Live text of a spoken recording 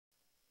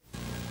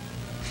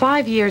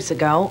5 years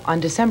ago, on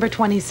December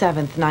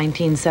 27,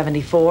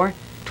 1974,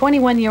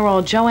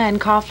 21-year-old Joanne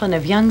Coughlim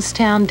of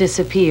Youngstown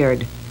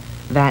disappeared.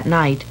 That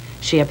night,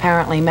 she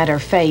apparently met her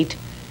fate,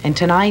 and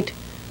tonight,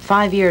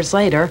 5 years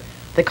later,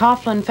 the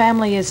Coughlin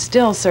family is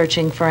still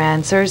searching for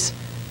answers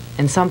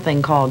and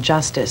something called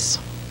justice.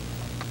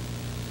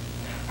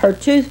 Her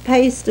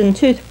toothpaste and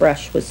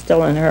toothbrush was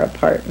still in her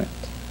apartment.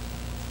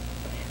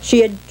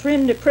 She had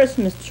trimmed a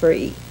Christmas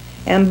tree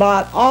and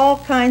bought all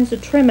kinds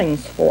of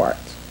trimmings for it.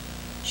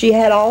 She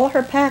had all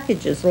her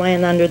packages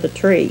laying under the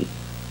tree.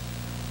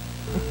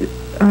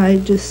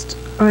 I just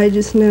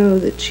know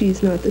that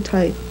she's not the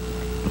type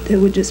that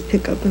would just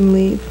pick up and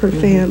leave her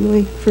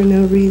family for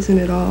no reason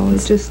at all.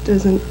 It just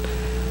doesn't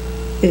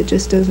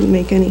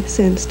make any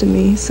sense to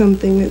me.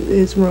 Something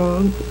is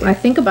wrong. I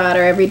think about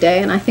her every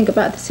day, and I think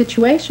about the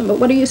situation, but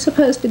what are you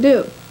supposed to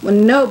do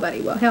when nobody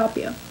will help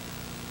you?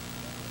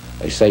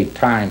 They say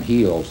time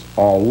heals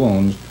all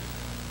wounds.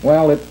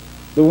 Well,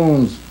 the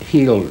wound's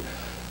healed,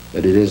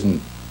 but it isn't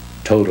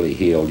totally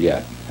healed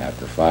yet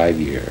after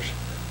 5 years.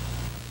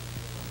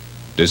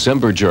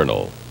 December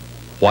Journal.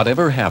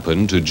 Whatever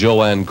happened to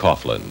Joanne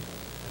Coughlim?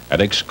 An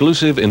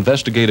exclusive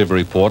investigative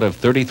report of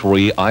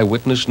 33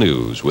 Eyewitness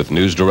News with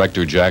News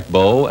Director Jack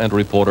Bowe and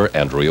reporter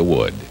Andrea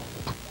Wood.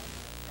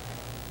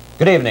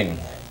 Good evening.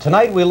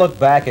 Tonight we look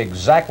back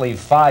exactly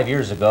 5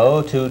 years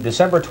ago to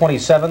December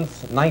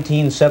 27th,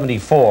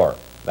 1974.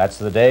 That's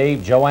the day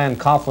Joanne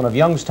Coughlim of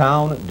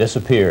Youngstown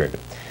disappeared.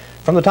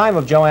 From the time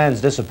of Joanne's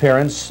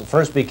disappearance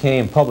first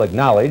became public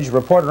knowledge,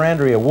 reporter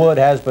Andrea Wood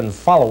has been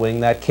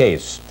following that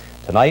case.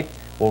 Tonight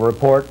we'll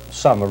report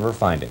some of her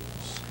findings.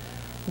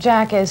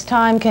 Jack, as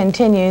time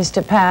continues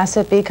to pass,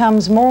 it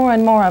becomes more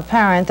and more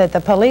apparent that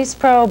the police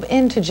probe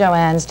into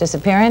Joanne's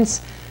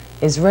disappearance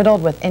is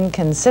riddled with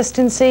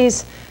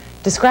inconsistencies,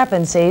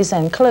 discrepancies,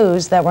 and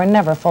clues that were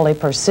never fully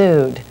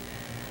pursued.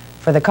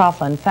 For the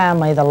Coughlin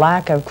family, the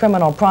lack of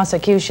criminal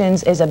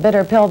prosecutions is a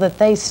bitter pill that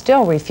they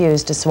still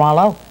refuse to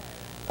swallow.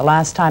 The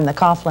last time the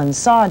Coughlins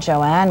saw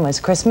Joanne was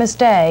Christmas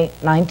Day,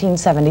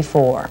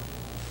 1974.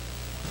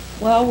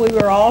 Well, we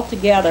were all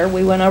together.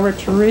 We went over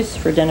to Ruth's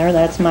for dinner.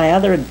 That's my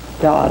other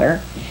daughter.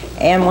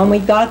 And when we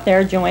got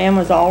there, Joanne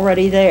was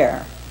already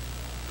there.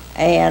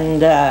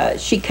 And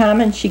she come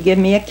and she gave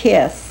me a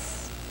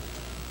kiss.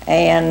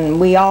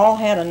 And we all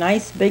had a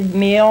nice big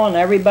meal, and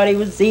everybody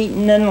was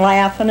eating and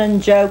laughing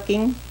and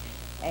joking.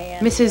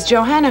 And, Mrs.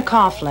 Johanna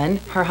Coughlin,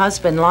 her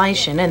husband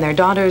Lyshin, and their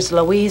daughters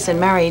Louise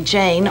and Mary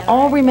Jane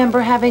all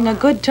remember having a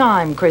good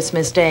time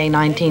Christmas Day,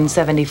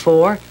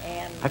 1974.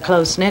 A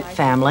close-knit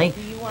family.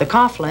 The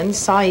Coughlins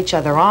saw each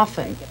other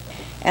often.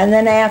 And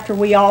then after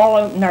we all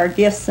opened our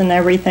gifts and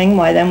everything,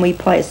 why then we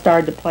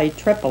started to play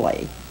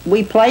Tripoli.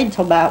 We played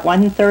till about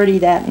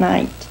 1:30 that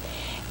night.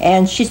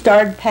 And she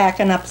started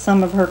packing up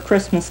some of her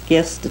Christmas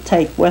gifts to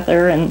take with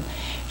her, and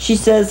she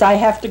says, I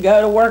have to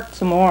go to work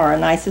tomorrow.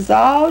 And I says,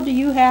 oh, do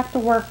you have to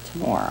work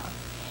tomorrow?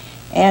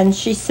 And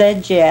she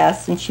said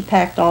yes, and she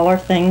packed all her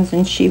things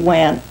and she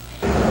went.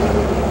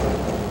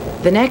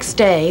 The next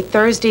day,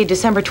 Thursday,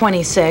 December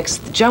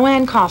 26th,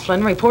 Joanne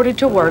Coughlim reported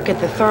to work at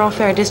the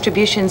Thoroughfare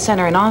Distribution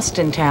Center in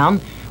Austintown,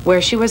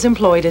 where she was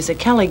employed as a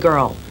Kelly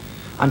girl.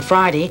 On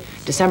Friday,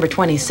 December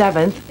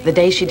 27th, the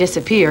day she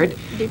disappeared,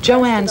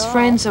 Joanne's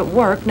friends at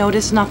work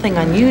noticed nothing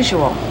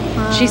unusual.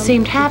 She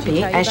seemed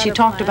happy as she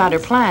talked about her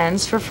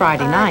plans for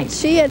Friday night.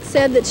 She had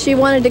said that she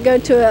wanted to go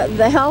to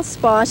the health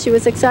spa. She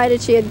was excited.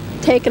 She had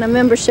taken a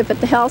membership at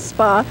the health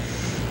spa.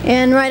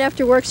 And right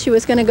after work, she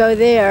was going to go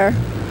there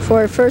for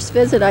her first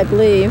visit, I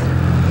believe.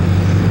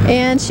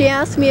 And she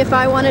asked me if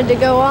I wanted to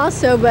go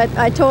also, but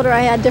I told her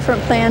I had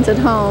different plans at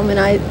home, and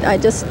I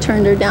just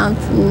turned her down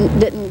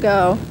and didn't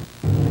go.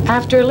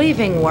 After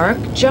leaving work,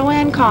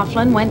 Joanne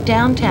Coughlim went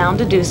downtown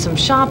to do some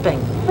shopping.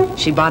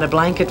 She bought a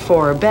blanket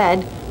for her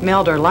bed,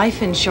 mailed her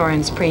life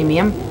insurance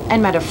premium,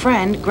 and met a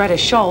friend, Greta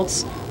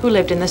Schultz, who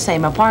lived in the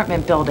same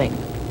apartment building.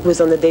 It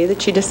was on the day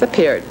that she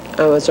disappeared.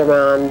 It was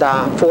around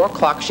 4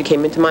 o'clock. She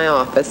came into my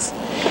office,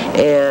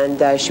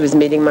 and she was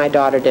meeting my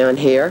daughter down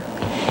here,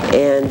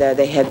 and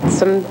they had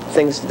some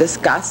things to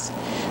discuss.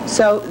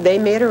 So they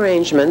made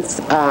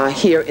arrangements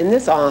here in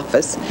this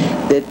office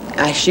that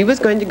she was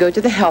going to go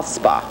to the health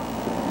spa,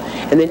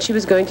 and then she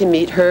was going to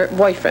meet her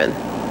boyfriend.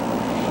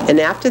 And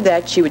after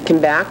that, she would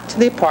come back to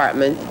the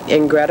apartment,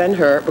 and Greta and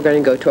her were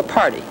going to go to a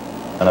party.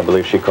 And I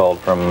believe she called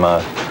from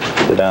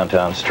the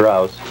downtown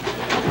Strauss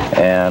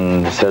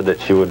and said that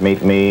she would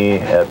meet me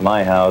at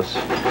my house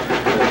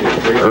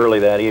early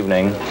that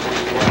evening.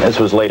 This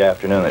was late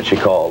afternoon that she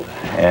called,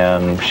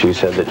 and she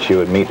said that she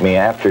would meet me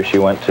after she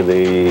went to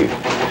the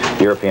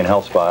European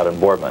Health Spa out in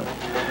Boardman.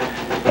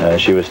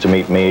 She was to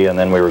meet me, and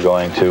then we were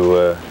going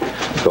to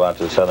go out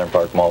to the Southern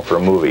Park Mall for a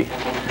movie.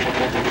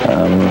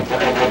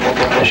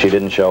 She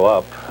didn't show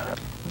up.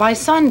 By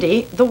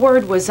Sunday, the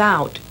word was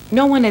out.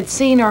 No one had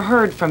seen or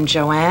heard from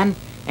Joanne,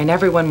 and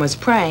everyone was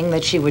praying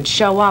that she would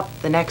show up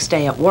the next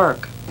day at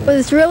work. It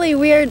was really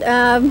weird.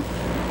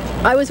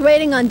 I was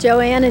waiting on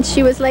Joanne, and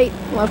she was late.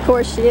 Well, of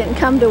course, she didn't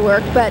come to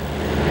work, but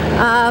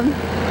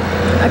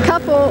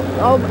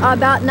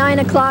about 9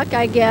 o'clock,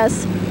 I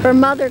guess, her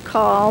mother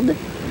called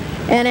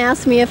and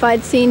asked me if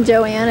I'd seen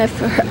Joanne,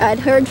 if I'd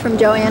heard from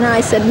Joanne, and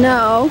I said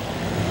no.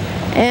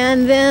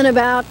 And then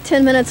about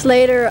 10 minutes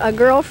later, a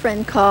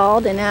girlfriend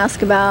called and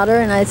asked about her,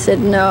 and I said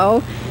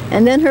no.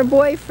 And then her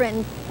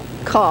boyfriend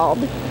called.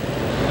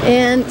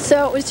 And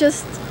so it was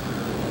just,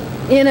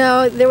 you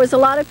know, there was a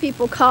lot of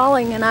people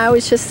calling, and I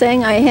was just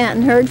saying I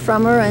hadn't heard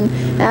from her and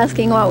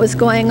asking what was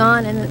going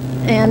on.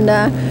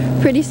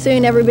 And pretty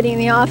soon everybody in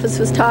the office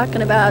was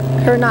talking about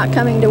her not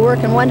coming to work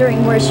and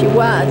wondering where she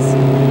was.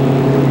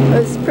 It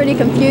was pretty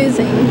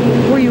confusing.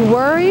 Were you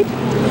worried?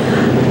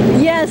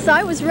 Yes,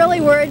 I was really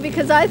worried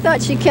because I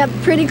thought she kept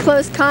pretty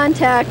close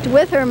contact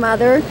with her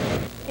mother.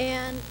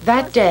 And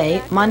that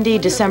day, Monday,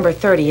 December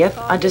 30th,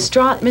 a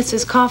distraught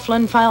Mrs.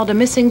 Coughlin filed a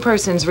missing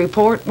persons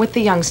report with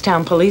the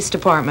Youngstown Police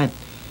Department.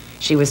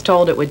 She was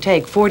told it would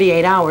take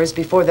 48 hours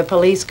before the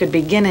police could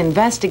begin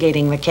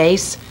investigating the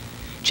case.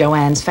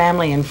 Joanne's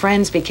family and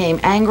friends became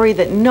angry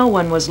that no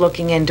one was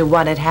looking into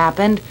what had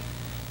happened,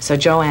 so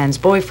Joanne's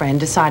boyfriend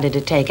decided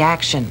to take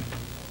action.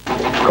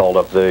 Called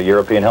up the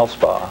European Health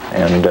Spa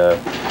and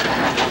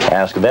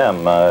asked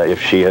them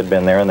if she had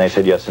been there, and they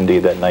said yes, indeed,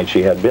 that night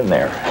she had been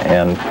there.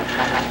 And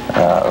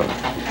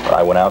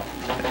I went out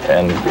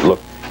and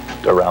looked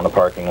around the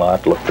parking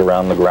lot, looked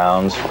around the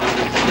grounds,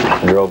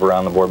 drove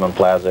around the Boardman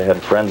Plaza,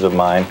 had friends of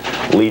mine,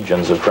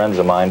 legions of friends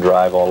of mine,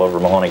 drive all over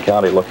Mahoney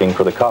County looking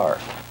for the car.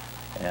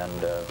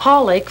 And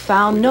Pollock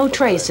found no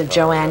trace of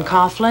Joanne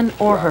Coughlin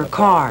or her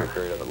car.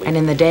 And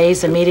in the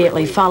days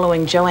immediately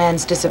following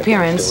Joanne's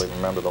disappearance,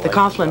 the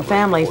Coughlin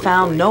family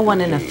found no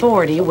one in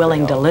authority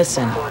willing to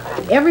listen.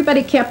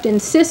 Everybody kept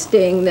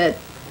insisting that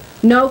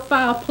no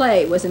foul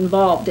play was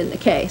involved in the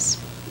case.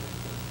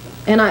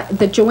 And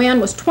that Joanne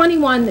was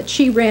 21, that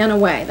she ran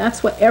away.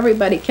 That's what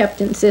everybody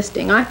kept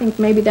insisting. I think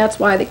maybe that's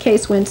why the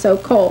case went so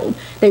cold.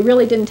 They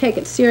really didn't take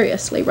it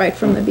seriously right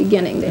from the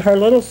beginning. Her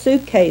little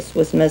suitcase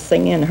was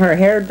missing, and her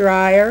hair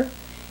dryer,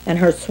 and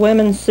her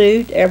swimming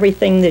suit,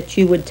 everything that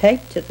you would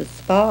take to the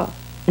spa.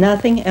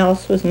 Nothing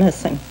else was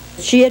missing.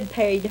 She had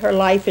paid her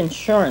life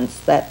insurance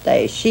that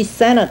day. She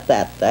sent it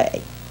that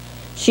day.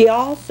 She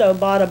also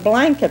bought a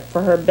blanket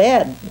for her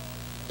bed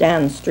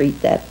down the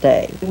street that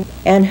day.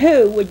 And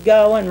who would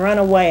go and run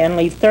away and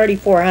leave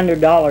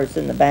 $3,400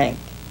 in the bank?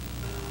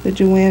 But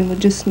Joanne would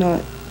just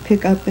not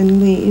pick up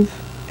and leave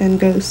and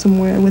go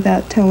somewhere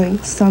without telling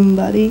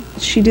somebody.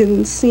 She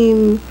didn't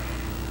seem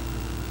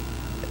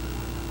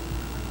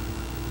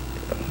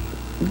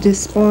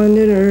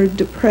despondent or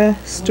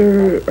depressed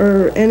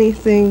or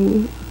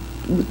anything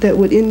that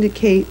would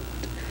indicate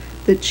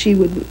that she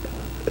would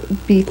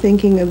be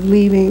thinking of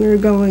leaving or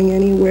going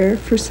anywhere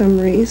for some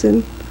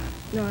reason.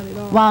 Not at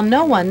all. While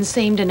no one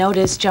seemed to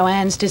notice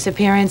Joanne's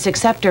disappearance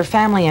except her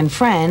family and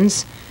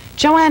friends,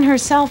 Joanne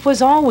herself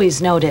was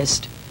always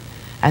noticed.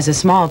 As a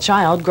small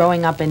child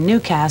growing up in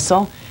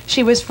Newcastle,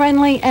 she was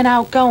friendly and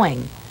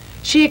outgoing.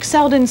 She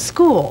excelled in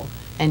school,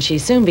 and she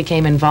soon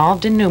became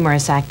involved in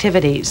numerous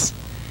activities.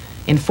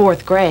 In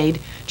 4th grade,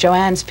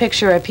 Joanne's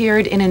picture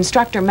appeared in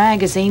Instructor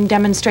magazine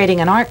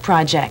demonstrating an art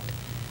project.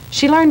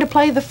 She learned to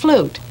play the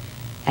flute,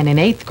 and in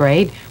 8th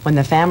grade, when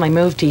the family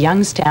moved to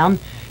Youngstown,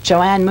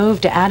 Joanne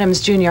moved to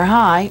Adams Junior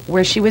High,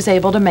 where she was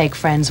able to make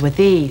friends with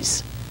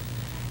ease.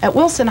 At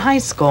Wilson High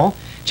School,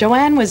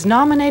 Joanne was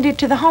nominated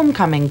to the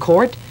homecoming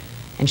court,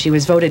 and she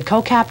was voted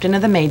co-captain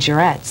of the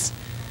majorettes.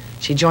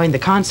 She joined the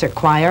concert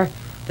choir,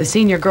 the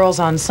Senior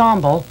Girls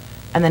Ensemble,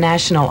 and the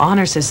National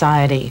Honor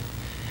Society.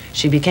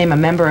 She became a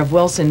member of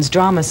Wilson's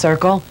drama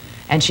circle,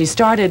 and she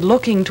started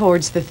looking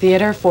towards the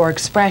theater for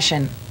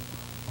expression.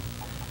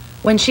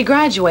 When she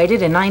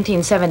graduated in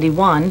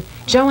 1971,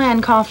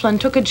 Joanne Coughlim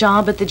took a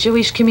job at the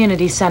Jewish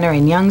Community Center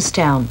in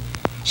Youngstown.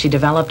 She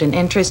developed an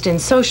interest in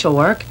social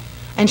work,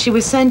 and she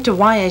was sent to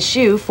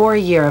YSU for a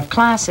year of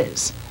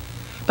classes.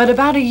 But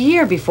about a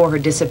year before her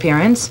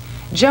disappearance,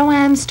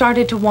 Joanne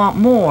started to want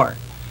more.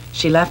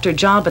 She left her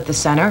job at the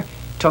center,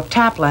 took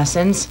tap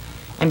lessons,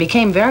 and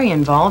became very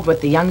involved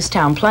with the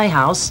Youngstown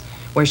Playhouse,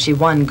 where she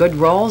won good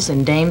roles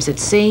in Dames at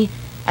Sea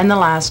and The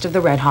Last of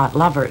the Red Hot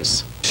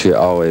Lovers. She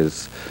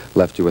always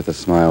left you with a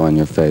smile on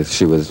your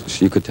face.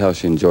 You could tell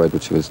she enjoyed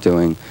what she was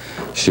doing.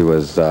 She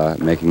was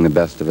making the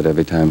best of it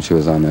every time she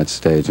was on that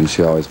stage, and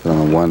she always put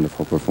on a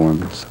wonderful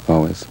performance,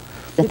 always.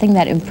 The thing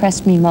that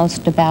impressed me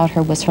most about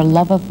her was her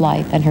love of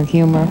life and her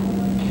humor.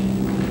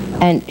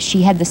 And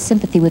she had the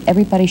sympathy with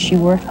everybody she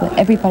worked with.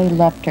 Everybody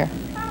loved her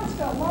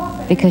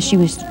because she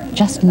was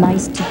just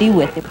nice to be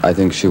with. I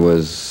think she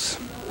was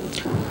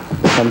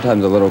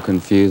sometimes a little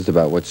confused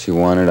about what she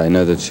wanted. I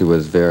know that she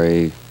was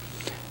very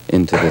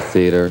into the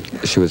theater.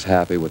 She was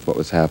happy with what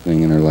was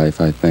happening in her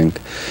life, I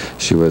think.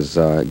 She was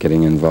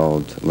getting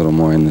involved a little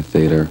more in the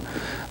theater,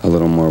 a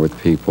little more with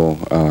people.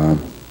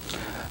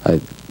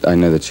 I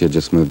know that she had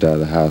just moved out of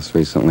the house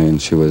recently, and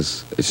she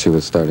was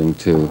starting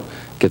to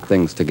get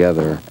things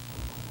together.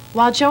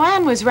 While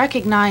Joanne was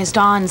recognized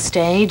on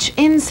stage,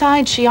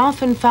 inside she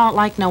often felt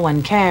like no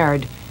one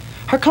cared.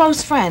 Her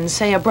close friends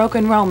say a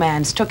broken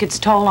romance took its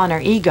toll on her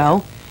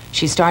ego.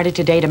 She started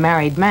to date a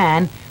married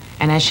man,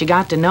 and as she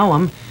got to know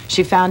him,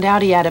 She found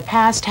out he had a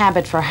past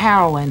habit for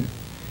heroin.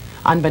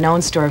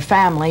 Unbeknownst to her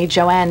family,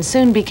 Joanne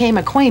soon became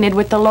acquainted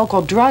with the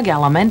local drug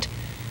element,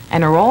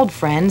 and her old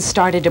friends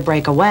started to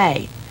break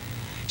away.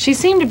 She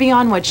seemed to be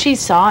on what she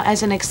saw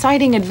as an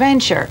exciting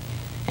adventure,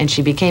 and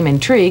she became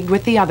intrigued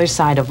with the other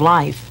side of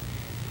life.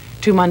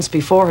 2 months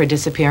before her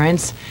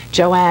disappearance,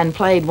 Joanne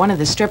played one of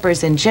the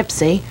strippers in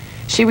Gypsy.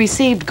 She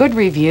received good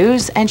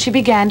reviews, and she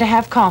began to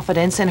have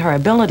confidence in her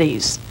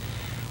abilities.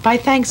 By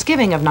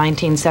Thanksgiving of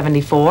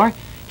 1974,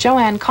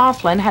 Joanne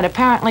Coughlim had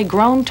apparently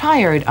grown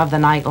tired of the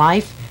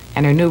nightlife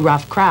and her new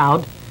rough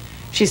crowd.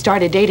 She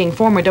started dating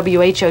former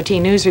WHOT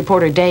news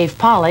reporter Dave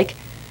Pollock.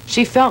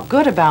 She felt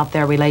good about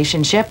their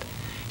relationship.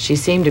 She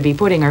seemed to be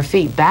putting her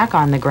feet back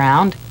on the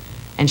ground,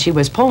 and she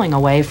was pulling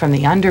away from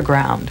the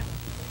underground.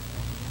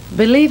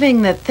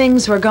 Believing that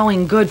things were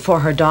going good for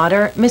her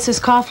daughter,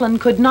 Mrs. Coughlin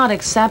could not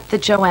accept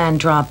that Joanne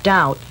dropped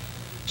out.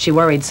 She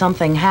worried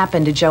something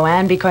happened to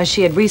Joanne because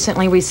she had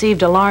recently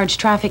received a large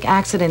traffic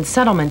accident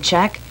settlement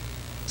check,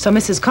 so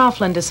Mrs.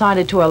 Coughlin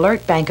decided to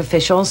alert bank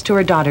officials to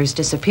her daughter's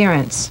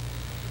disappearance.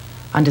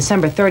 On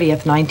December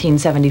 30th,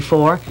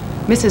 1974,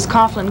 Mrs.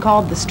 Coughlin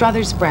called the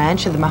Struthers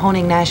branch of the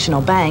Mahoning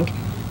National Bank,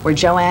 where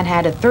Joanne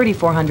had a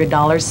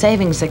 $3,400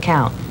 savings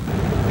account.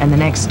 And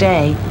the next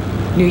day,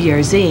 New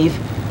Year's Eve,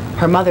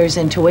 her mother's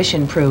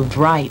intuition proved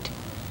right.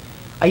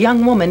 A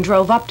young woman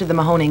drove up to the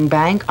Mahoning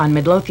Bank on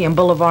Midlothian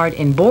Boulevard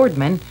in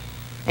Boardman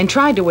and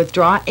tried to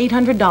withdraw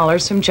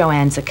 $800 from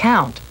Joanne's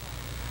account.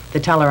 The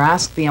teller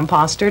asked the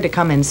imposter to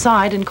come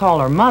inside and call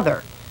her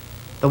mother.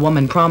 The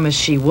woman promised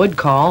she would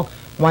call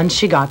once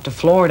she got to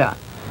Florida.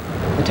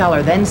 The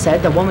teller then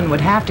said the woman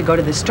would have to go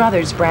to the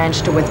Struthers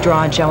branch to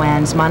withdraw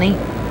Joanne's money.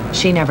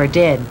 She never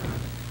did.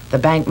 The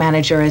bank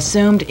manager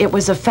assumed it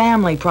was a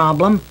family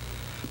problem,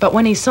 but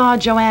when he saw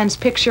Joanne's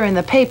picture in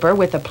the paper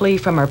with a plea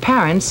from her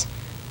parents,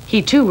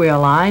 he too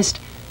realized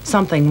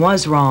something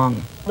was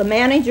wrong. The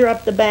manager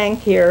up the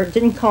bank here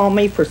didn't call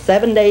me for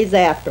 7 days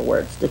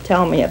afterwards to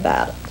tell me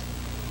about it.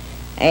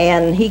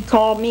 And he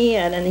called me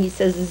in and he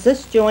says, "Is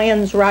this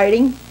Joanne's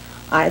writing?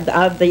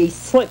 Of the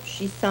slip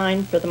she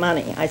signed for the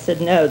money." I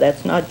said, "No,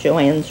 that's not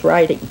Joanne's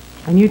writing."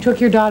 And you took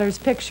your daughter's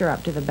picture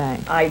up to the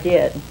bank? I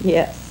did,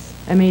 yes.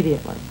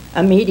 Immediately?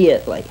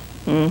 Immediately.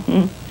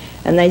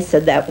 And they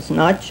said that was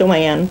not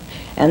Joanne.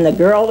 And the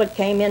girl that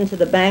came into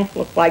the bank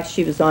looked like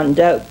she was on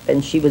dope,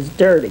 and she was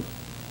dirty.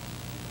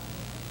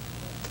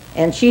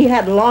 And she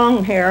had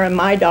long hair, and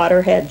my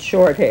daughter had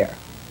short hair.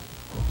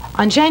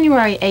 On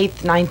January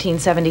 8,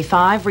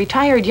 1975,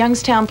 retired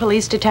Youngstown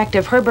Police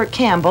Detective Herbert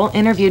Campbell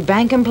interviewed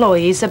bank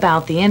employees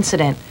about the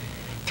incident.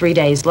 3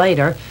 days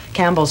later,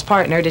 Campbell's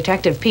partner,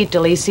 Detective Pete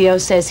DeLisio,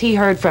 says he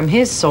heard from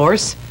his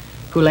source,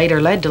 who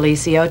later led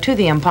DeLisio to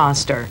the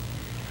imposter.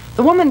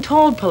 The woman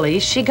told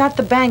police she got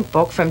the bank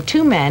book from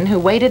 2 men who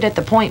waited at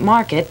the Point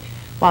Market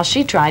while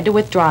she tried to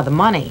withdraw the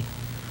money.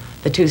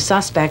 The 2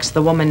 suspects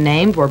the woman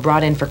named were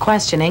brought in for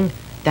questioning,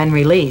 then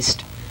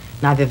released.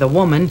 Neither the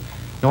woman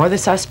nor the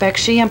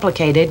suspects she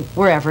implicated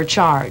were ever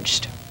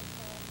charged.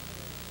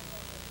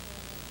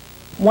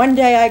 One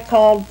day I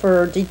called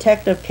for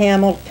Detective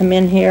Campbell to come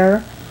in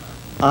here.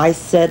 I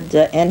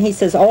said, and he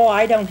says, "Oh,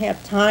 I don't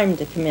have time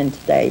to come in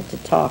today to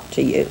talk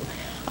to you."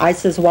 I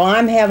says, "Well,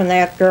 I'm having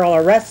that girl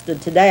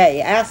arrested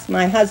today. Ask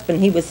my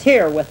husband, he was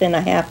here within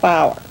a half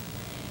hour.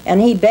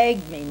 And he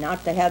begged me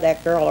not to have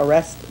that girl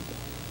arrested."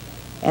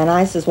 And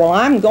I says, "Well,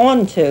 I'm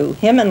going to."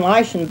 Him and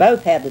Lyshan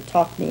both had to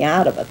talk me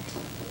out of it.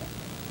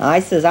 I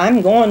says,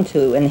 "I'm going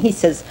to." And he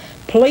says,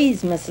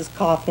 "Please, Mrs.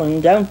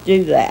 Coughlin, don't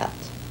do that."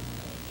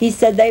 He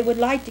said they would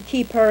like to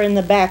keep her in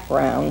the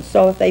background,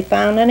 so if they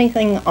found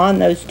anything on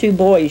those 2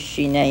 boys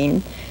she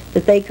named,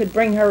 that they could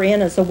bring her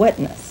in as a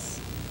witness.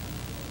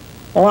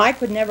 Well, I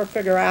could never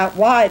figure out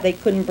why they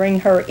couldn't bring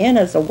her in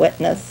as a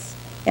witness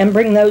and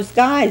bring those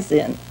guys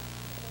in,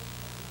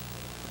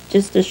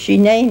 just as she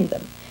named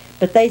them.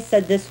 But they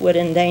said this would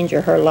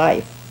endanger her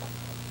life.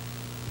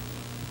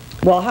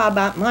 Well, how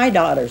about my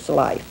daughter's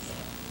life?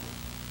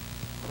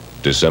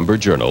 December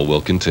Journal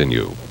will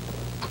continue.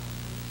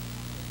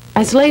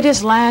 As late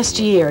as last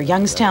year,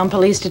 Youngstown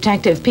Police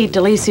Detective Pete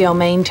DeLisio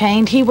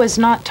maintained he was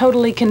not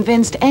totally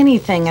convinced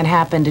anything had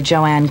happened to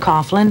Joanne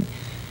Coughlim,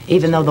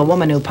 even though the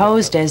woman who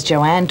posed as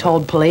Joanne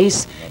told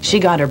police she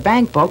got her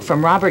bank book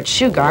from Robert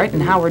Shugart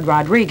and Howard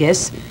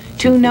Rodriguez,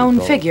 2 known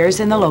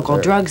figures in the local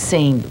drug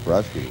scene.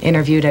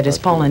 Interviewed at his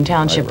Poland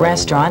Township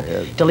restaurant,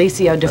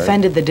 DeLisio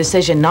defended the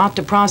decision not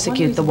to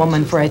prosecute the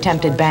woman for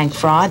attempted bank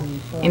fraud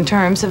in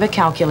terms of a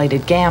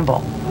calculated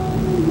gamble.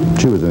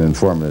 She was an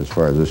informant as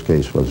far as this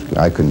case was.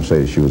 I couldn't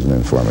say she was an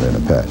informant in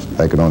the past.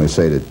 I could only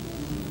say that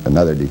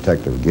another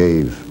detective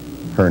gave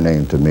her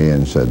name to me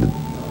and said that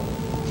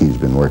he's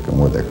been working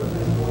with her.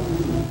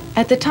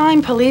 At the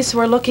time police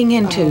were looking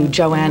into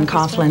Joanne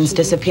Coughlin's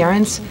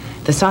disappearance,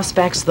 the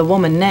suspects the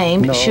woman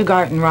named,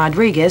 Shugart and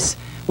Rodriguez,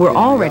 were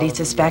already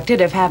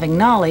suspected of having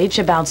knowledge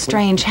about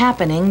strange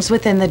happenings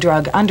within the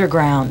drug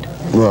underground.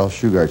 Well,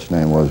 Shugart's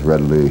name was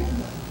readily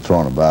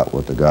thrown about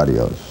with the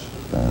Gaudios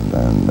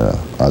and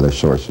other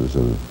sources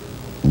of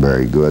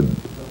very good,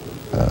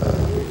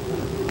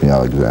 the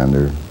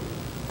Alexander,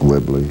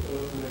 Whibley,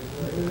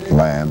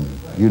 Lamb,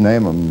 you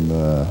name them,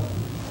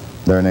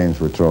 their names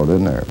were thrown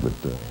in there.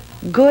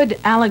 But Good,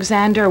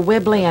 Alexander,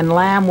 Whibley, and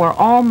Lamb were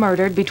all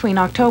murdered between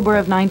October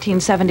of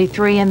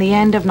 1973 and the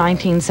end of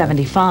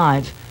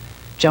 1975.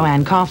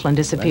 Joanne Coughlim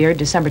disappeared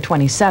December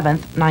 27,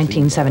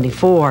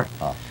 1974.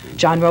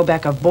 John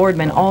Robeck of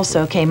Boardman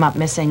also came up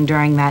missing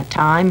during that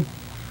time,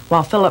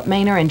 while Philip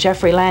Maynor and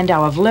Jeffrey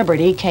Landau of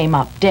Liberty came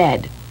up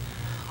dead.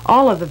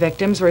 All of the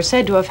victims were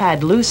said to have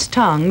had loose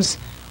tongues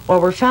or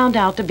were found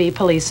out to be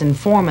police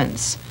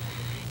informants.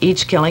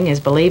 Each killing is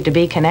believed to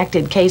be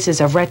connected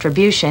cases of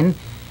retribution,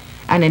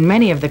 and in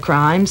many of the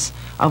crimes,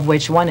 of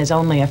which one is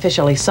only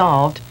officially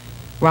solved,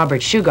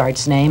 Robert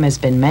Shugart's name has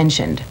been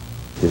mentioned.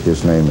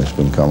 his name has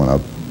been coming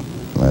up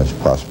as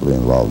possibly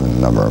involved in a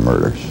number of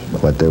murders.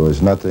 But there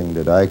was nothing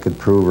that I could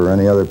prove or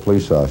any other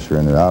police officer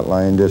in the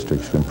outlying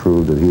districts can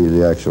prove that he is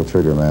the actual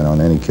trigger man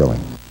on any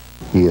killing.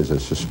 He is a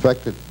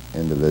suspected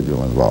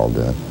individual involved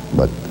in it,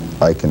 but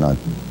I cannot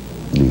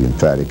be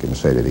emphatic and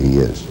say that he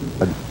is.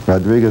 But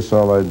Rodriguez,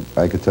 all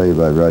I could tell you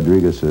about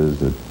Rodriguez is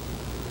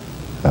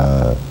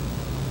that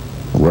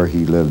where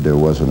he lived, there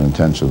was an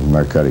intensive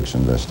narcotics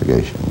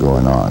investigation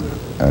going on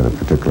at a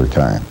particular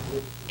time.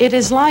 It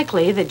is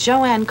likely that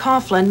Joanne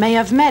Coughlim may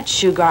have met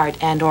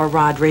Shugart and or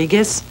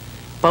Rodriguez.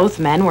 Both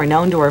men were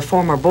known to her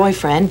former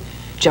boyfriend.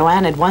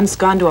 Joanne had once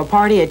gone to a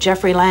party at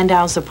Jeffrey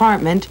Landau's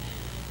apartment,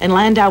 and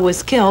Landau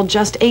was killed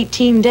just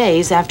 18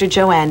 days after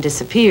Joanne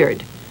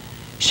disappeared.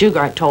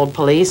 Shugart told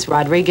police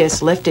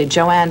Rodriguez lifted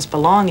Joanne's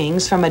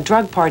belongings from a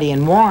drug party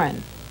in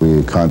Warren.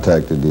 We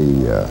contacted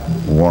the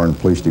Warren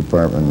Police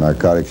Department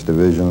Narcotics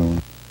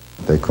Division.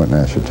 They couldn't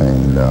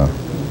ascertain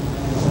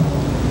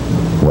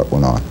what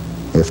went on,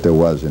 if there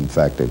was, in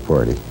fact, a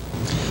party.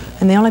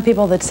 And the only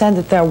people that said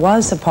that there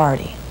was a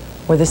party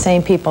were the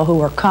same people who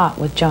were caught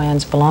with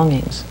Joanne's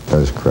belongings.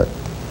 That is correct.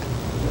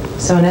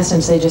 So in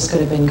essence, they just could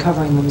have been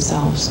covering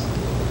themselves.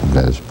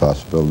 That is a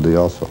possibility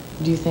also.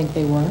 Do you think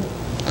they were?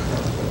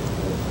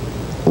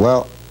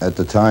 Well, at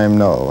the time,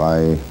 no.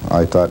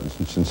 I thought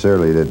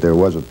sincerely that there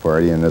was a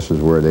party, and this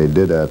is where they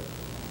did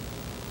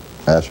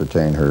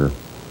ascertain her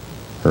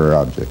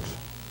objects.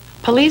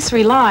 Police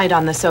relied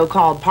on the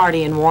so-called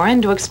party in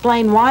Warren to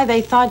explain why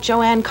they thought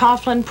Joanne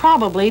Coughlim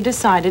probably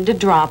decided to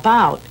drop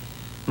out.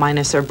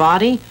 Minus her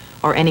body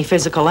or any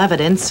physical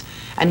evidence,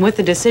 and with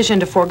the decision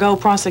to forego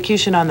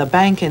prosecution on the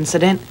bank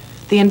incident,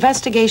 the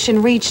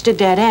investigation reached a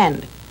dead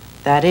end.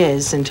 That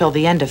is, until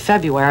the end of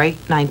February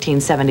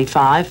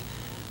 1975,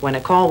 when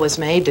a call was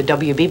made to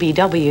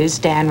WBBW's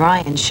Dan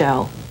Ryan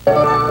show.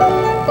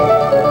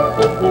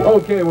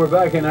 Okay, we're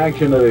back in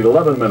action at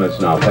 11 minutes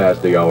now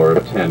past the hour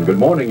of 10. Good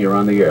morning, you're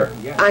on the air.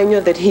 I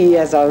know that he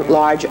has a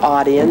large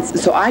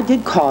audience, so I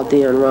did call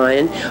Dan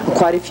Ryan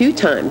quite a few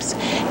times.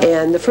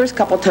 And the first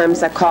couple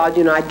times I called,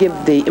 you know, I'd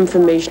give the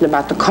information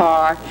about the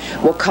car,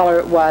 what color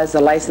it was,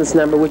 the license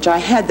number, which I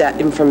had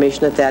that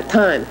information at that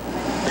time.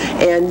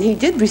 And he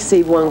did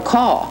receive one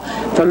call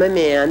from a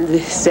man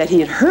that said he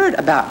had heard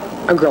about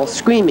a girl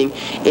screaming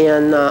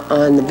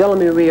on the Villa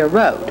Maria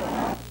Road.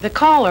 The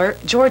caller,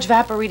 George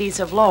Vaporides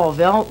of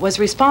Lowellville, was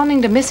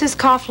responding to Mrs.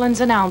 Coughlin's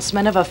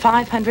announcement of a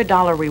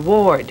 $500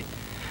 reward.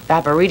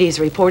 Vaporides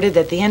reported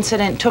that the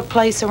incident took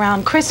place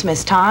around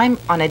Christmas time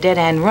on a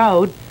dead-end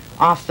road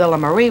off Villa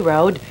Marie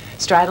Road,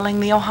 straddling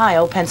the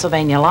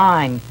Ohio-Pennsylvania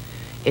line.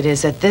 It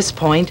is at this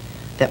point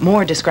that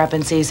more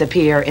discrepancies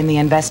appear in the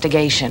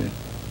investigation.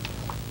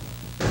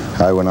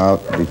 I went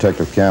out,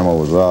 Detective Campbell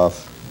was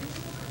off,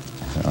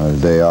 on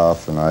his day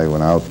off, and I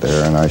went out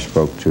there and I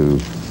spoke to,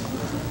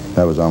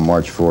 that was on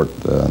March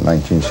 4th,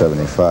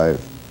 1975.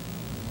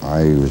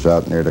 I was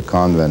out near the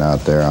convent out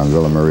there on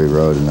Villa Marie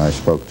Road, and I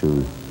spoke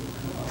to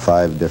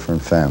 5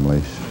 different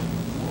families,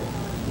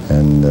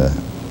 and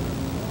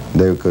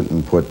they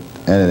couldn't put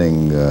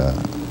anything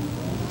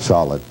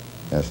solid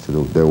as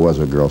to there was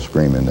a girl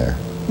screaming there.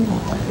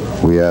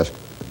 We asked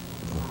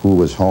who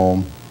was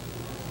home.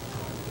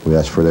 We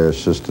asked for their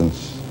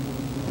assistance,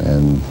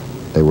 and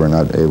they were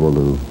not able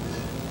to.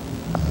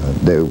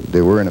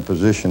 They were in a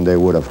position they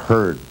would have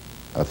heard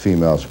a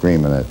female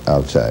screaming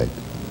outside,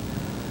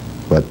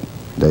 but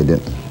they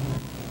didn't.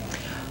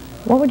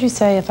 What would you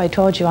say if I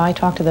told you I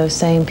talked to those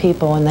same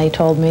people and they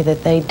told me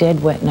that they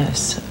did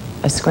witness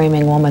a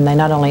screaming woman? They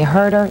not only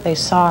heard her, they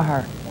saw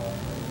her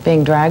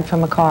being dragged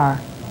from a car.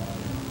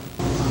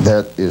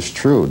 That is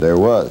true, there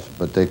was,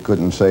 but they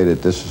couldn't say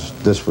that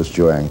this was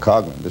Joanne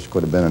Coughlim. This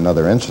could have been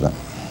another incident.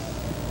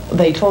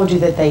 They told you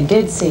that they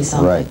did see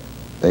something. Right.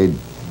 They'd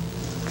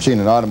seen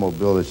an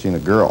automobile, they'd seen a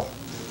girl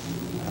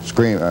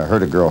scream,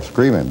 heard a girl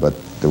screaming, but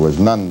there was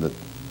none that,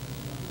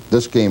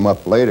 this came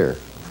up later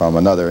from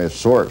another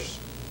source,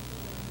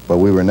 but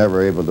we were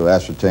never able to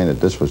ascertain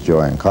that this was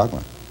Joanne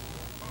Coughlim.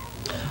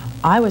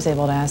 I was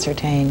able to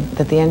ascertain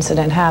that the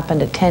incident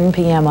happened at 10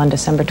 p.m. on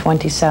December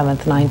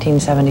 27th,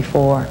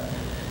 1974.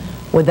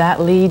 Would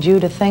that lead you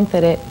to think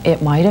that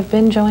it might have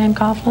been Joanne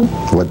Coughlim?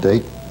 What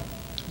date?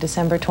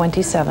 December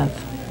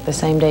 27th, the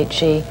same date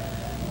she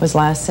was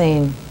last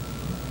seen.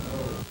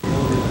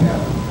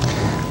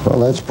 Well,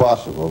 that's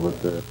possible,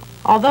 but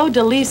Although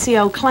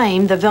Delicio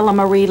claimed the Villa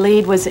Marie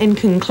lead was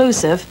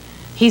inconclusive,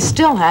 he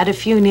still had a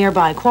few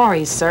nearby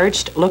quarries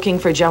searched, looking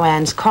for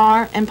Joanne's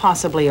car and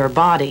possibly her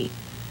body.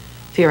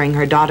 Fearing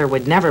her daughter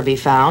would never be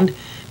found,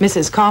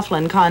 Mrs.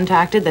 Coughlin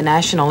contacted the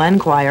National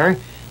Enquirer,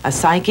 a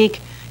psychic,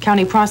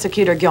 County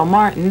Prosecutor Gil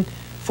Martin,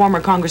 former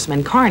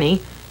Congressman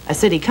Carney, a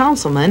city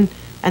councilman,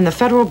 and the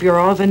Federal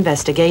Bureau of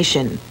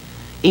Investigation.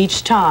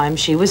 Each time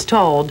she was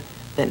told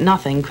that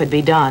nothing could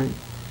be done.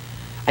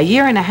 A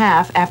year and a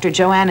half after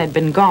Joanne had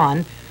been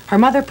gone, her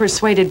mother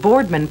persuaded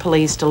Boardman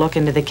police to look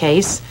into the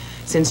case,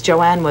 since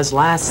Joanne was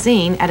last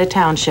seen at a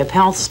township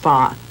health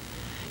spa.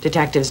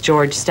 Detectives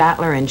George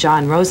Statler and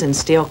John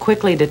Rosensteel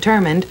quickly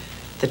determined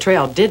the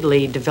trail did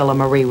lead to Villa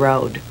Marie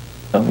Road.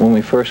 When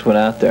we first went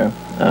out there,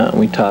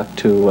 we talked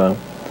to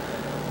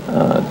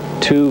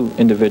two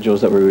individuals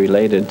that were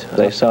related.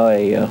 They saw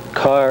a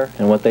car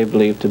and what they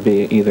believed to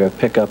be either a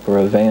pickup or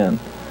a van.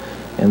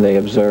 And they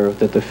observed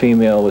that the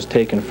female was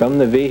taken from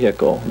the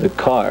vehicle, the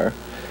car,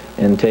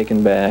 and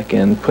taken back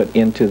and put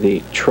into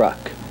the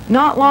truck.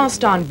 Not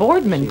lost on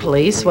Boardman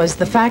police was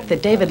the fact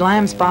that David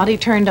Lamb's body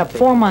turned up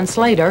 4 months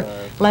later,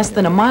 less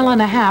than a mile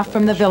and a half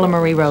from the Villa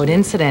Marie Road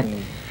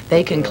incident.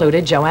 They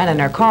concluded Joanne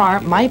and her car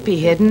might be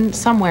hidden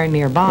somewhere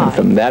nearby. And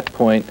from that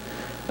point,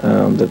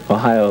 the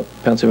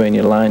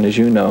Ohio-Pennsylvania line, as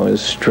you know, is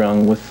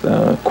strung with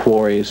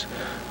quarries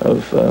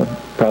of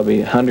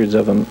probably hundreds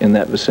of them in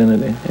that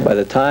vicinity. By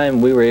the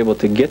time we were able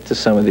to get to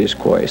some of these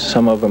quarries,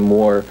 some of them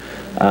were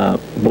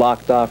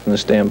blocked off from the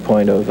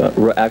standpoint of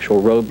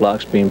actual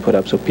roadblocks being put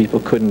up so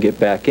people couldn't get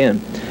back in.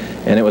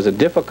 And it was a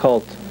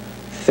difficult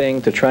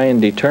thing to try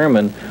and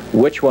determine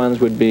which ones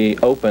would be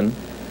open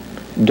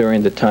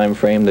during the time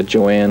frame that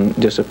Joanne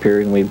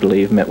disappeared and we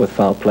believe met with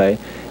foul play,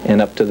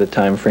 and up to the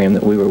time frame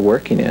that we were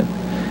working in.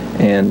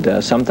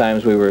 And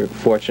sometimes we were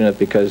fortunate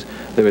because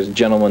there was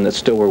gentlemen that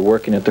still were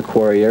working at the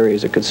quarry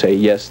areas that could say,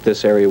 yes,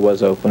 this area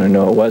was open, or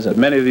no, it wasn't.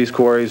 Many of these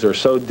quarries are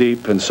so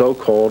deep and so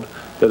cold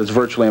that it's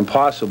virtually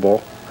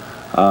impossible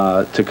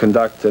to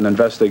conduct an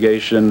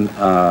investigation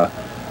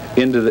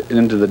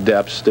into the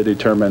depths to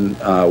determine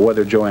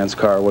whether Joanne's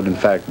car would in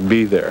fact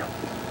be there.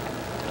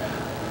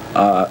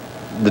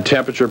 The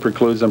temperature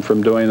precludes them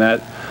from doing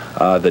that.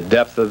 The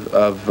depth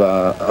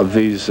of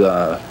these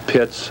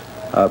pits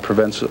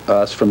prevents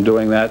us from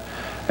doing that,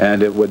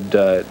 and it would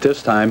at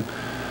this time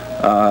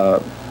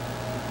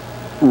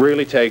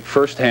really take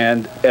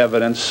first-hand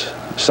evidence,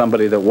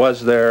 somebody that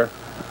was there,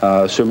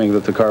 assuming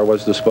that the car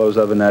was disposed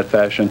of in that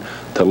fashion,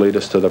 to lead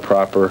us to the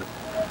proper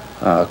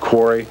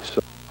quarry.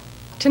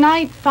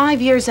 Tonight,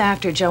 5 years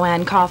after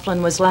Joanne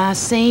Coughlim was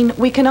last seen,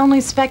 we can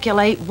only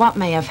speculate what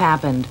may have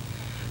happened.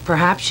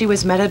 Perhaps she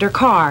was met at her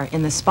car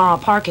in the spa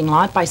parking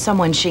lot by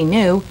someone she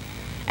knew,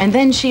 and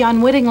then she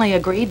unwittingly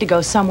agreed to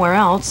go somewhere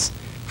else,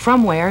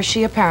 from where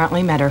she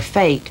apparently met her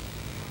fate.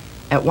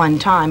 At one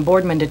time,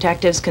 Boardman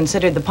detectives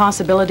considered the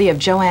possibility of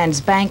Joanne's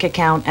bank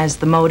account as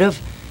the motive,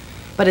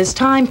 but as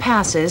time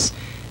passes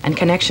and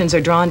connections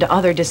are drawn to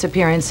other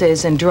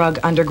disappearances and drug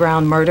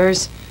underground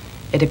murders,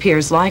 it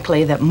appears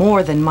likely that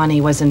more than money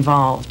was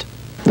involved.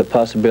 The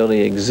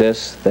possibility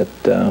exists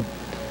that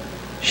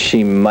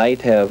she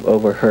might have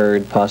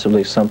overheard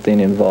possibly something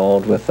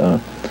involved with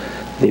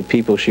the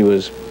people she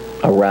was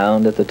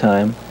around at the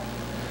time.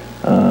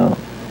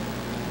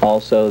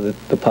 Also,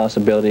 the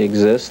possibility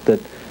exists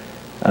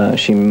that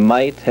she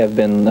might have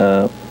been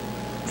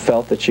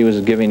felt that she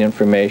was giving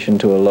information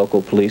to a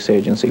local police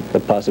agency. The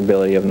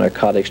possibility of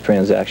narcotics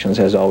transactions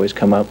has always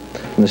come up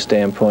from the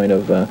standpoint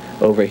of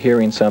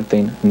overhearing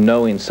something,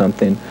 knowing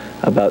something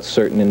about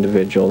certain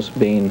individuals,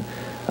 being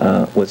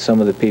with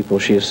some of the people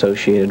she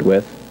associated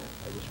with.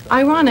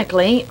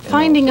 Ironically,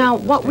 finding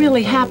out what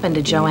really happened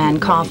to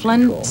Joanne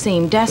Coughlim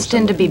seemed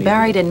destined to be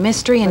buried in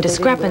mystery and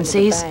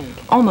discrepancies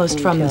almost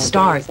from the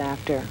start.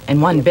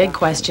 And one big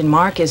question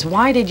mark is,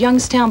 why did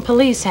Youngstown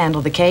police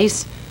handle the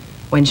case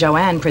when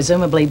Joanne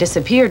presumably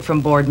disappeared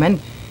from Boardman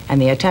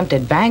and the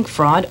attempted bank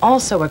fraud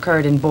also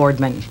occurred in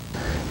Boardman?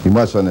 You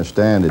must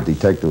understand that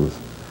Detective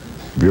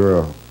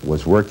Bureau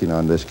was working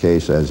on this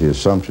case as the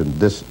assumption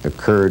this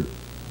occurred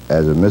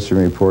as a missing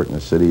report in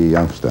the city of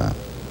Youngstown.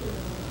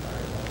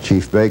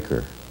 Chief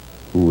Baker,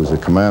 who was a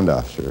command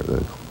officer of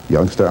the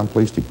Youngstown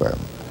Police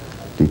Department,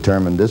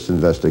 determined this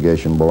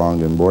investigation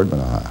belonged in Boardman,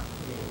 Ohio.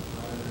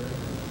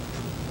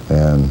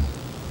 And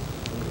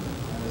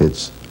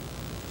it's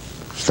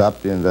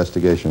stopped the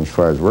investigation as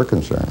far as we're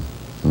concerned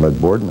and let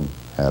Boardman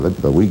have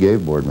it, but we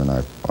gave Boardman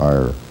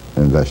our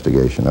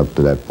investigation up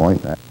to that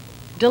point.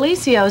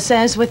 Delicio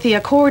says with the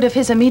accord of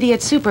his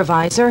immediate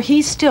supervisor,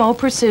 he still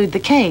pursued the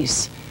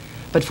case.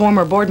 But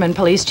former Boardman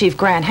Police Chief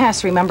Grant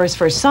Hess remembers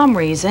for some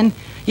reason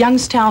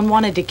Youngstown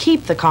wanted to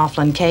keep the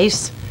Coughlin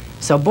case,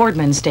 so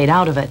Boardman stayed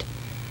out of it.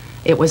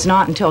 It was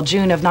not until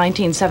June of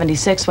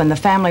 1976, when the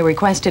family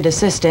requested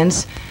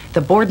assistance, the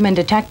Boardman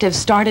detectives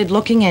started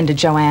looking into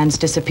Joanne's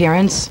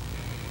disappearance.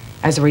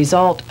 As a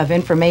result of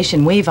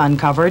information we've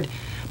uncovered,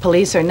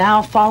 police are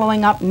now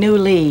following up new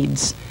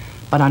leads.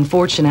 But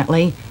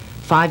unfortunately,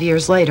 5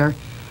 years later,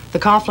 the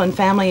Coughlin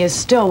family is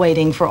still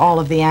waiting for all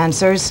of the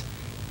answers,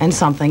 and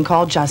something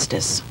called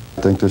justice.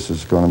 I think this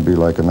is going to be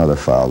like another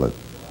file that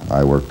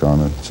I worked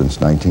on it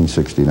since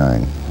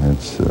 1969.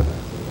 It's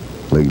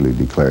legally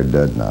declared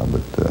dead now,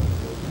 but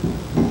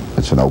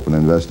it's an open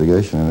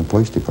investigation in the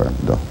police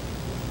department, though.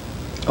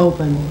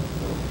 Open.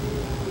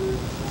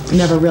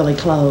 Never really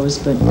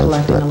closed, but That's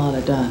collecting correct. a lot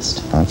of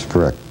dust. That's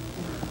correct.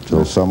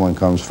 Until someone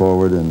comes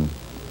forward and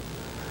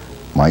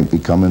might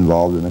become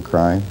involved in a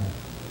crime,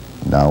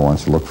 now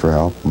wants to look for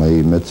help, may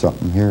admit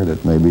something here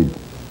that may be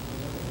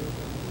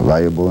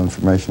valuable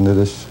information to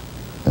this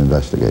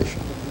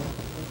investigation.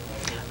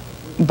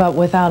 But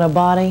without a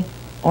body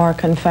or a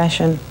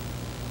confession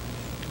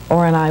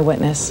or an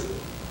eyewitness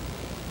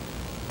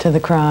to the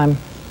crime,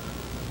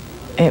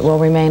 it will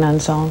remain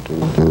unsolved.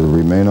 It will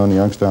remain on the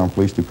Youngstown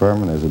Police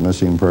Department as a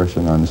missing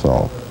person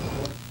unsolved.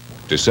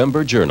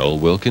 December Journal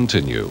will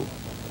continue.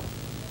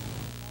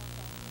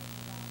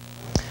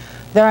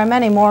 There are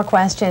many more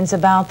questions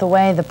about the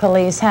way the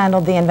police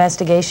handled the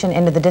investigation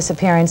into the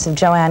disappearance of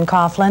Joanne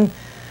Coughlim.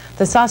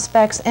 The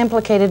suspects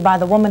implicated by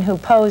the woman who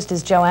posed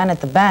as Joanne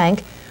at the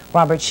bank,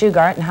 Robert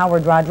Shugart and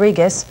Howard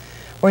Rodriguez,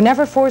 were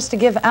never forced to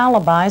give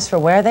alibis for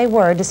where they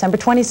were December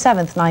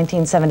 27,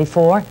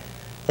 1974,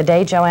 the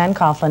day Joanne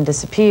Coughlim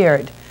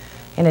disappeared.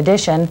 In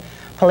addition,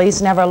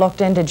 police never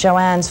looked into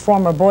Joanne's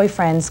former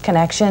boyfriend's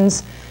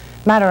connections.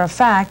 Matter of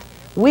fact,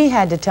 we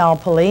had to tell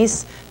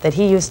police that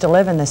he used to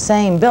live in the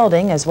same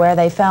building as where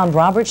they found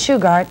Robert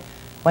Shugart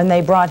when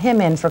they brought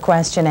him in for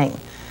questioning.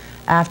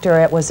 After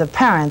it was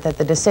apparent that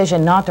the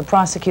decision not to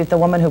prosecute the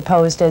woman who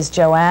posed as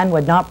Joanne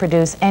would not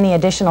produce any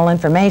additional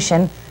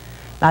information,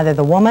 neither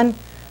the woman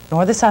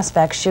nor the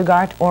suspects,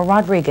 Shugart or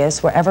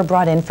Rodriguez, were ever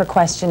brought in for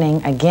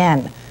questioning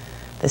again.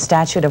 The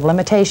statute of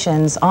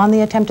limitations on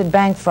the attempted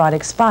bank fraud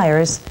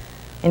expires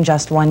in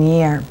just 1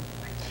 year.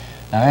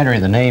 Now, Andrea,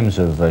 the names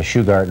of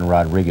Shugart and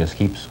Rodriguez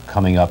keeps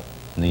coming up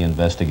in the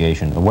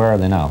investigation. Where are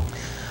they now?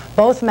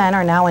 Both men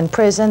are now in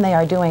prison. They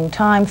are doing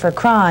time for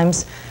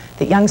crimes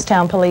that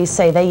Youngstown police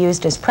say they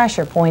used as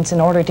pressure points in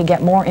order to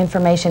get more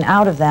information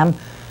out of them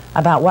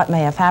about what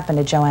may have happened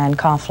to Joanne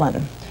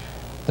Coughlim.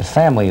 The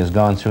family has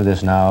gone through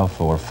this now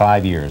for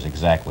 5 years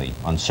exactly.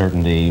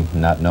 Uncertainty,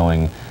 not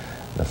knowing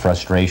the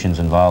frustrations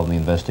involved in the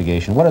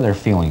investigation. What are their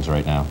feelings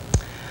right now?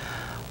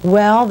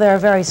 Well, they're a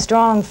very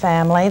strong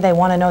family. They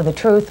want to know the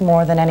truth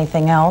more than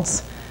anything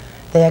else.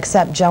 They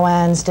accept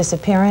Joanne's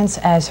disappearance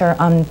as her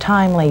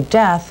untimely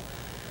death,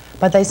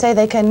 but they say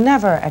they can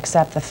never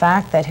accept the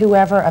fact that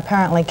whoever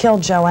apparently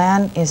killed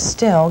Joanne is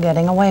still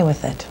getting away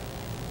with it.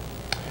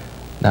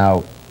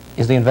 Now,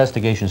 is the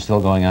investigation still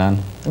going on?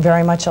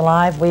 Very much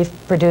alive. We've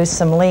produced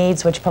some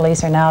leads which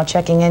police are now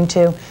checking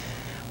into.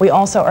 We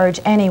also urge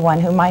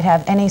anyone who might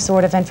have any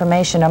sort of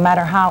information, no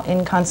matter how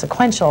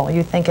inconsequential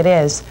you think it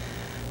is,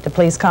 to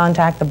please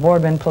contact the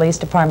Boardman Police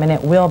Department.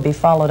 It will be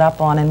followed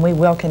up on, and we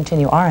will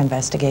continue our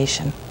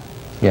investigation.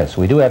 Yes,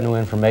 we do have new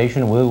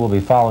information. We will be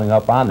following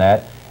up on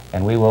that,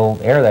 and we will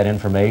air that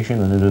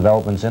information and the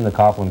developments in the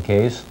Coughlin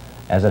case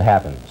as it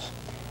happens.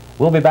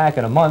 We'll be back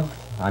in a month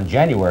on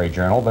January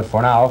Journal, but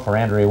for now, for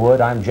Andrea Wood,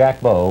 I'm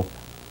Jack Bowe.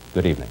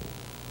 Good evening.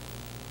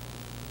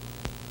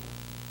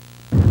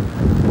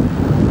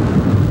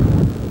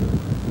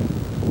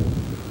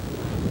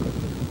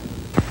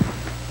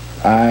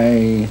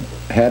 I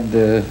had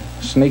the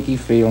sneaky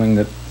feeling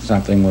that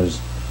something was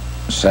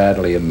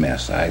sadly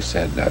amiss. I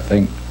said, I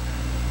think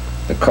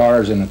the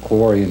car's in the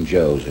quarry and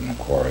Joe's in the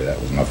quarry. That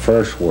was my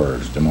first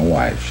words to my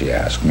wife. She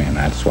asked me, and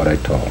that's what I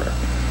told her.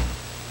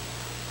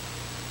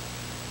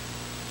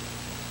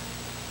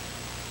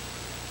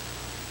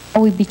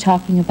 We'd be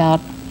talking about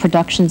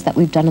productions that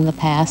we've done in the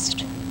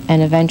past,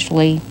 and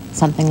eventually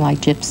something like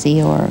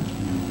Gypsy or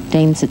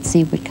Dames at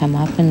Sea would come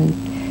up, and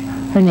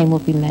her name will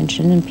be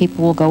mentioned, and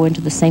people will go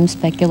into the same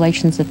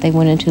speculations that they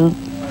went into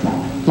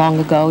long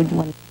ago.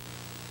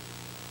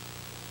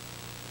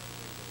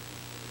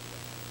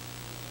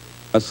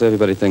 Most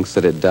everybody thinks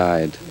that it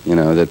died, you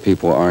know, that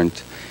people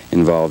aren't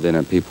involved in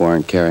it, people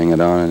aren't carrying it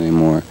on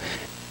anymore.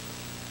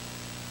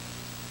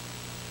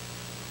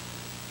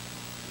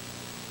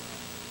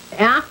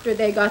 After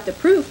they got the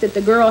proof that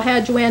the girl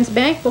had Joanne's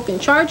bank book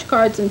and charge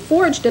cards and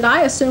forged it,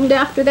 I assumed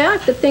after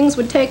that things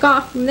would take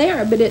off from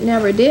there, but it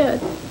never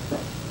did.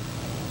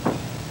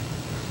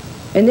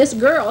 And this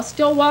girl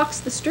still walks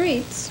the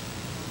streets.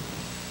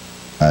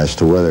 As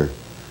to whether,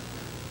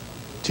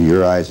 to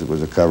your eyes, it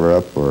was a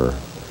cover-up or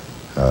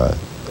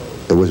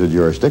it was a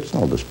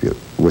jurisdictional dispute,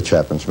 which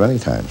happens many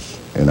times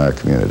in our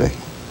community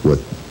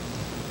with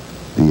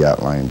the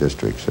outlying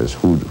districts, as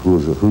who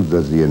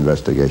does the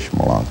investigation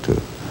belong to.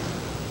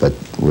 But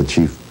with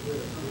Chief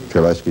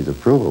Terlesky's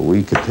approval,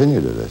 we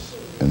continue to this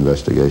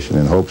investigation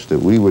in hopes that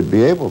we would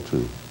be able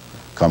to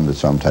come to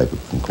some type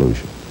of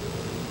conclusion.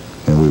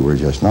 And we were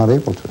just not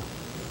able to.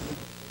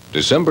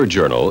 December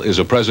Journal is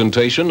a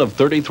presentation of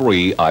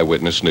 33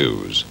 Eyewitness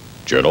News.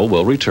 Journal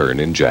will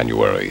return in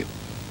January.